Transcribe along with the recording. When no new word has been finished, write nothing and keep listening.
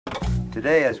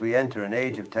Today, as we enter an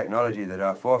age of technology that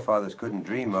our forefathers couldn't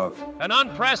dream of, an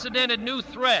unprecedented new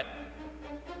threat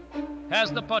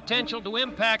has the potential to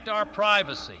impact our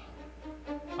privacy,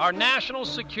 our national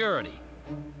security,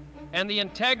 and the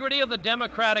integrity of the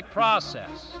democratic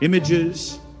process.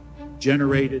 Images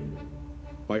generated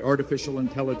by artificial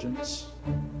intelligence,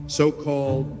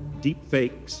 so-called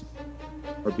DeepFakes,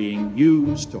 are being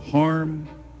used to harm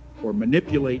or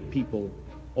manipulate people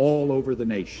all over the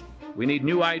nation. We need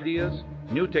new ideas,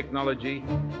 new technology,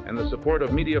 and the support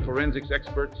of media forensics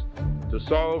experts to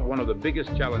solve one of the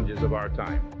biggest challenges of our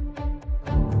time.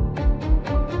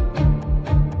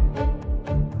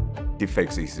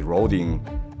 DeepFakes is eroding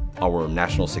our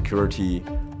national security,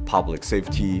 public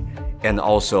safety, and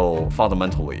also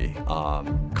fundamentally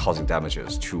causing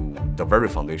damages to the very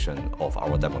foundation of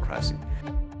our democracy.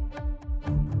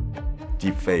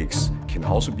 Deepfakes can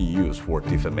also be used for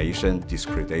defamation,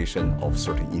 discreditation of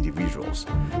certain individuals.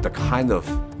 The kind of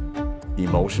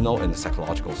emotional and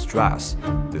psychological stress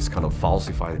this kind of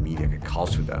falsified media can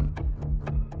cause to them.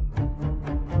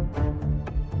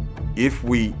 If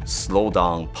we slow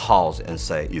down, pause, and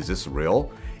say, is this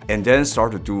real? And then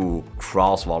start to do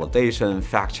cross-validation,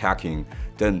 fact-checking,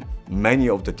 then many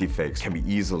of the deepfakes can be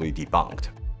easily debunked.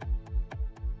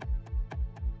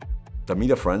 The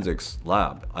Media Forensics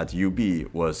Lab at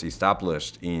UB was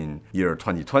established in year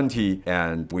 2020,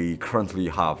 and we currently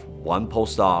have 1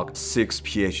 postdoc, 6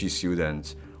 PhD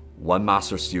students, 1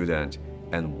 master student,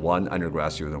 and 1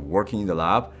 undergrad student working in the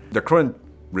lab. The current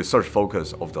research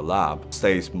focus of the lab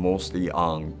stays mostly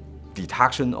on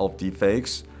detection of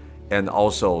deepfakes and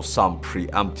also some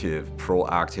preemptive,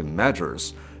 proactive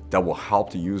measures that will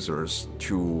help the users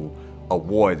to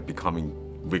avoid becoming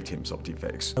victims of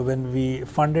deepfakes. When we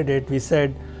funded it, we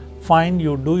said, fine,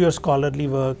 you do your scholarly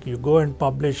work, you go and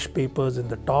publish papers in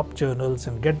the top journals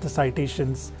and get the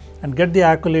citations and get the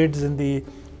accolades in the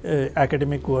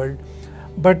academic world,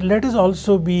 but let us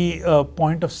also be a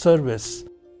point of service.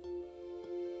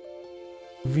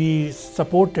 We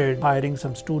supported hiring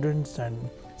some students and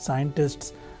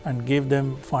scientists and gave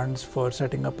them funds for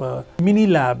setting up a mini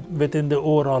lab within the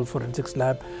overall forensics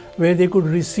lab where they could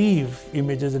receive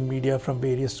images and media from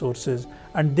various sources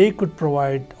and they could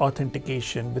provide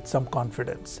authentication with some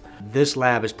confidence. This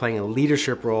lab is playing a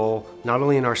leadership role not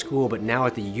only in our school but now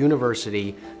at the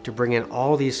university to bring in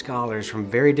all these scholars from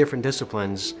very different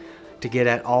disciplines to get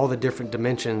at all the different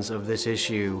dimensions of this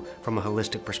issue from a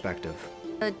holistic perspective.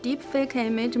 Deepfake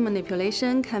image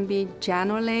manipulation can be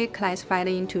generally classified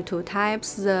into 2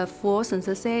 types, the full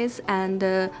synthesis and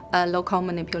local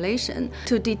manipulation.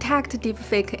 To detect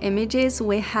deepfake images,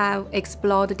 we have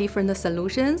explored different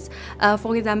solutions.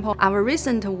 For example, our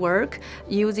recent work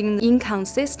using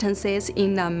inconsistencies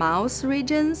in the mouth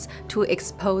regions to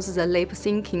expose the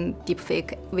lip-syncing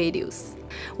deepfake videos.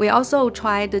 We also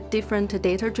tried different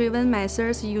data-driven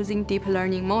methods using deep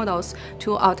learning models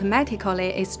to automatically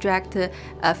extract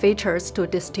features to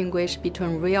distinguish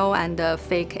between real and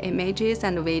fake images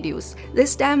and videos.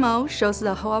 This demo shows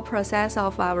the whole process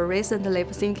of our recent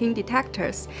lip-syncing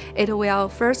detectors. It will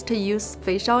first use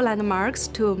facial landmarks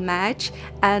to match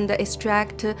and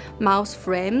extract mouth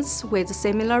frames with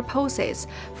similar poses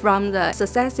from the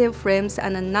successive frames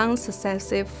and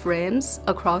non-successive frames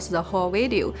across the whole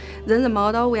video. Then the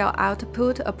model will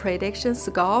output a prediction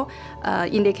score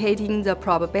indicating the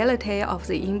probability of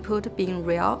the input being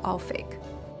real or fake.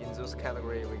 In this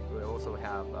category, we also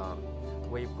have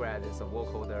waveguide as a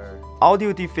vocoder.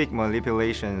 Audio deepfake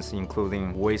manipulations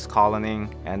including voice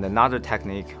cloning, and another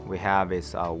technique we have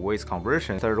is voice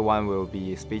conversion. Third one will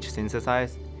be speech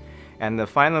synthesis. And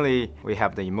finally, we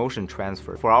have the emotion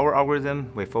transfer. For our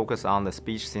algorithm, we focus on the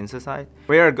speech synthesis.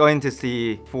 We are going to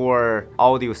see 4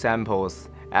 audio samples.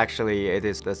 Actually, it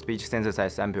is the speech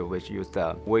synthesis sample which use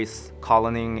the voice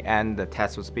cloning and the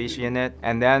text-to-speech in it.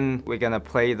 And then we're gonna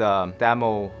play the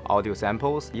demo audio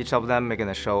samples. Each of them we're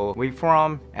gonna show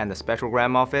waveform and the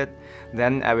spectrogram of it.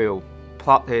 Then I will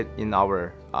plot it in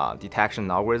our detection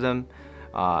algorithm.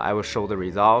 I will show the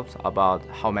results about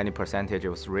how many percentage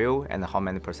was real and how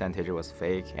many percentage was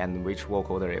fake and which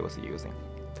vocoder it was using.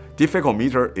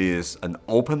 DeepFake-o-Meter is an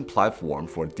open platform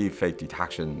for deepfake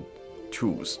detection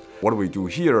tools. What we do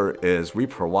here is we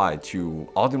provide to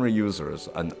ordinary users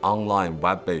an online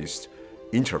web-based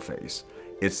interface.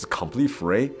 It's completely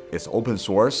free, it's open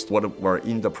source. What we're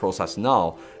in the process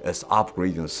now is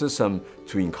upgrading the system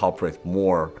to incorporate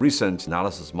more recent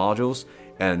analysis modules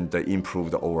and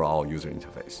improve the overall user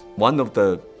interface. One of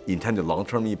the intended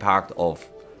long-term impact of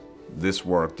this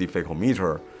work,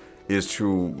 DeepFake-o-Meter, is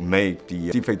to make the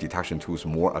deepfake detection tools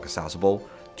more accessible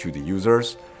to the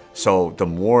users. So the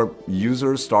more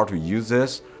users start to use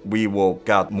this, we will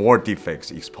get more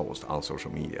deepfakes exposed on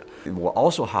social media. It will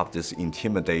also have this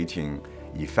intimidating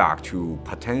effect to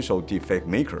potential deepfake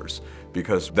makers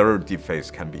because their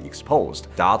deepfakes can be exposed.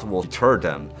 That will deter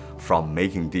them from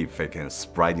making deepfake and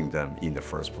spreading them in the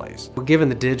first place. Given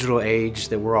the digital age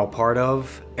that we're all part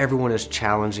of, everyone is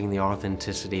challenging the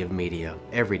authenticity of media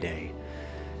every day.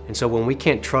 And so when we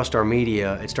can't trust our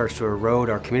media, it starts to erode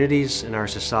our communities and our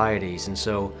societies. And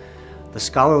so the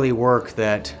scholarly work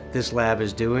that this lab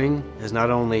is doing is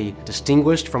not only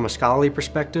distinguished from a scholarly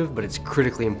perspective, but it's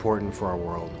critically important for our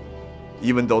world.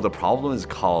 Even though the problem is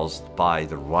caused by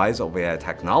the rise of AI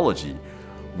technology,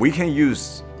 we can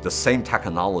use the same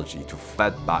technology to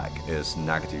fight back its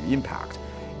negative impact.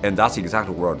 And that's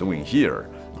exactly what we're doing here.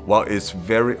 Well, it's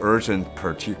very urgent,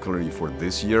 particularly for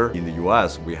this year. In the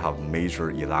US, we have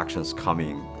major elections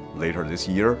coming later this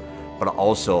year, but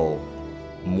also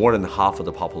more than half of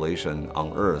the population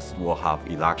on Earth will have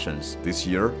elections this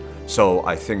year. So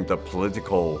I think the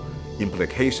political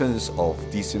implications of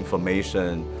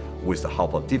disinformation with the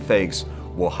help of deepfakes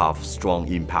will have strong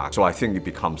impact. So I think it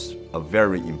becomes a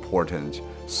very important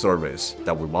service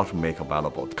that we want to make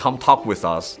available. Come talk with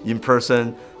us in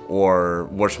person or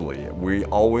virtually. We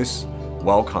always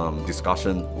welcome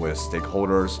discussion with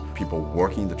stakeholders, people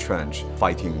working the trench,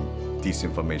 fighting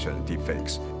disinformation and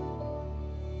deepfakes.